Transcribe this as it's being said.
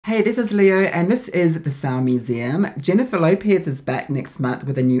Hey, this is Leo, and this is the Sound Museum. Jennifer Lopez is back next month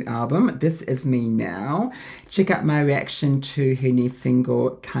with a new album, This Is Me Now. Check out my reaction to her new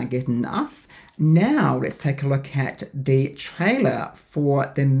single, Can't Get Enough. Now, let's take a look at the trailer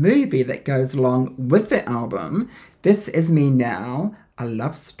for the movie that goes along with the album, This Is Me Now, a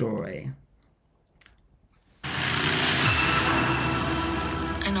love story. I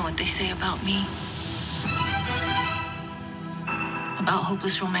know what they say about me. About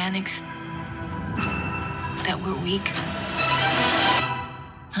hopeless romantics. That we're weak.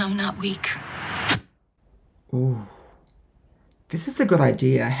 And I'm not weak. Ooh. This is a good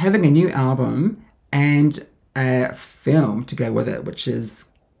idea. Having a new album and a film to go with it, which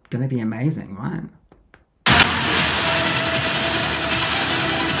is going to be amazing, right?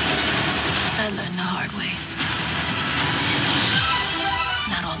 I learned the hard way.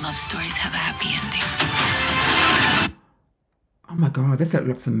 Not all love stories have a happy ending. Oh my God, this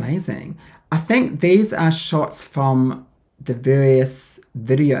looks amazing. I think these are shots from the various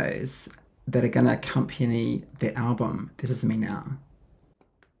videos that are going to accompany the album, This Is Me Now.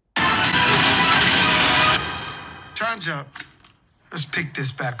 Time's up. Let's pick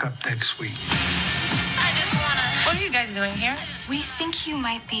this back up next week. I just wanna... What are you guys doing here? We think you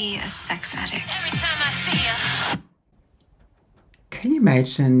might be a sex addict. Every time I see you. Can you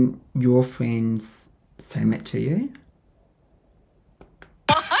imagine your friends saying that to you?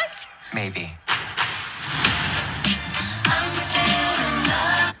 What? Maybe.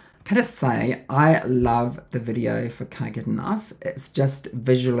 Can I say, I love the video for Can't Get Enough. It's just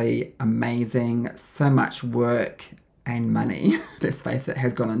visually amazing. So much work and money, let's face it,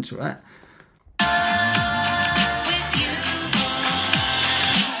 has gone into it. Third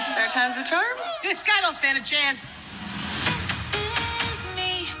time's the charm? This guy don't stand a chance.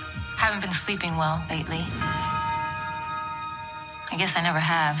 Haven't been sleeping well lately. I guess I never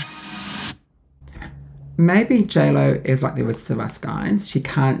have. Maybe JLo is like the rest of us guys. She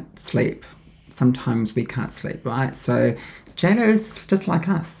can't sleep. Sometimes we can't sleep, right? So JLo is just like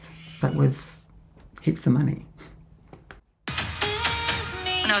us, but with heaps of money.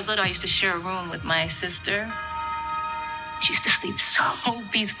 When I was little, I used to share a room with my sister. She used to sleep so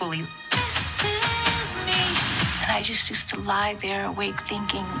peacefully. And I just used to lie there awake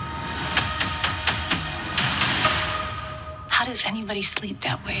thinking, how does anybody sleep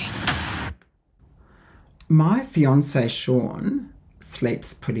that way? My fiance Sean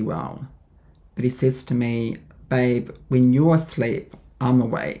sleeps pretty well, but he says to me, babe, when you're asleep, I'm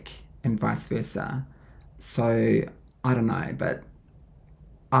awake, and vice versa. So I don't know, but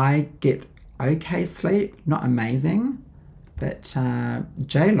I get okay sleep, not amazing, but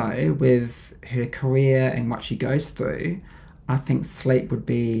JLo, with her career and what she goes through, I think sleep would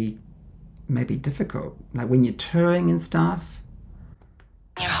be maybe difficult. Like when you're touring and stuff.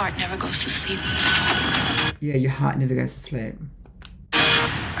 Your heart never goes to sleep. Yeah, your heart never goes to sleep.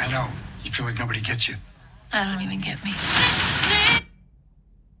 I know. You feel like nobody gets you. I don't even get me.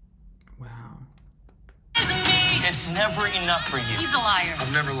 Wow. It's never enough for you. He's a liar.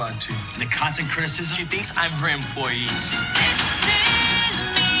 I've never lied to you. The constant criticism. She thinks I'm her employee.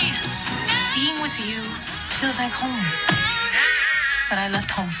 Being with you feels like home. But I left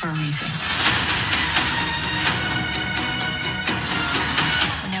home for a reason.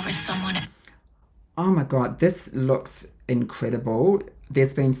 Whenever someone... Oh my God, this looks incredible.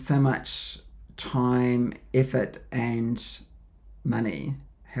 There's been so much time, effort, and money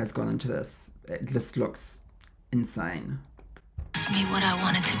has gone into this. It just looks insane. asked me what I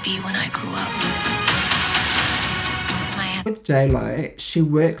wanted to be when I grew up. With JLo, she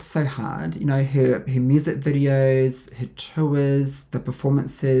works so hard. You know, her music videos, her tours, the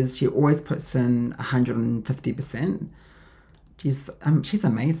performances, she always puts in 150%. She's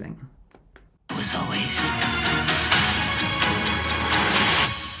amazing. I was always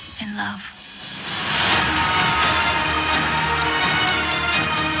in love.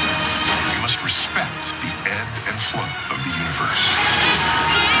 You must respect the ebb and flow of the universe.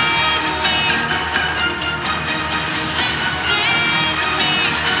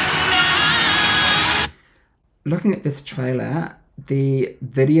 Looking at this trailer, the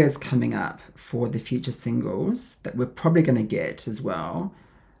videos coming up for the future singles that we're probably going to get as well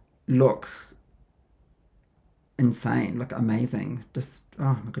look insane, look amazing. Just,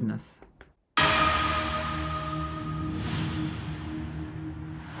 oh my goodness.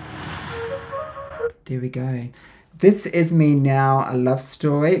 There we go. This Is Me Now, a love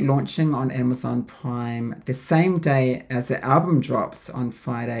story, launching on Amazon Prime the same day as the album drops on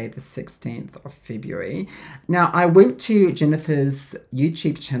Friday, the 16th of February. Now, I went to Jennifer's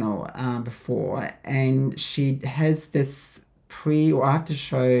YouTube channel before, and she has this pre or after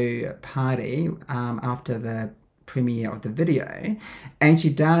show party after the premiere of the video, and she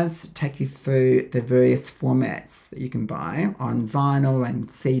does take you through the various formats that you can buy on vinyl and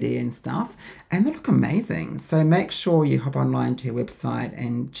CD and stuff, and they look amazing. So make sure you hop online to her website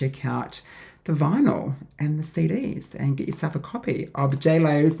and check out the vinyl and the CDs and get yourself a copy of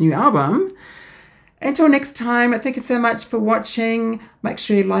J-Lo's new album. Until next time, thank you so much for watching. Make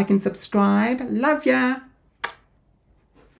sure you like and subscribe. Love ya.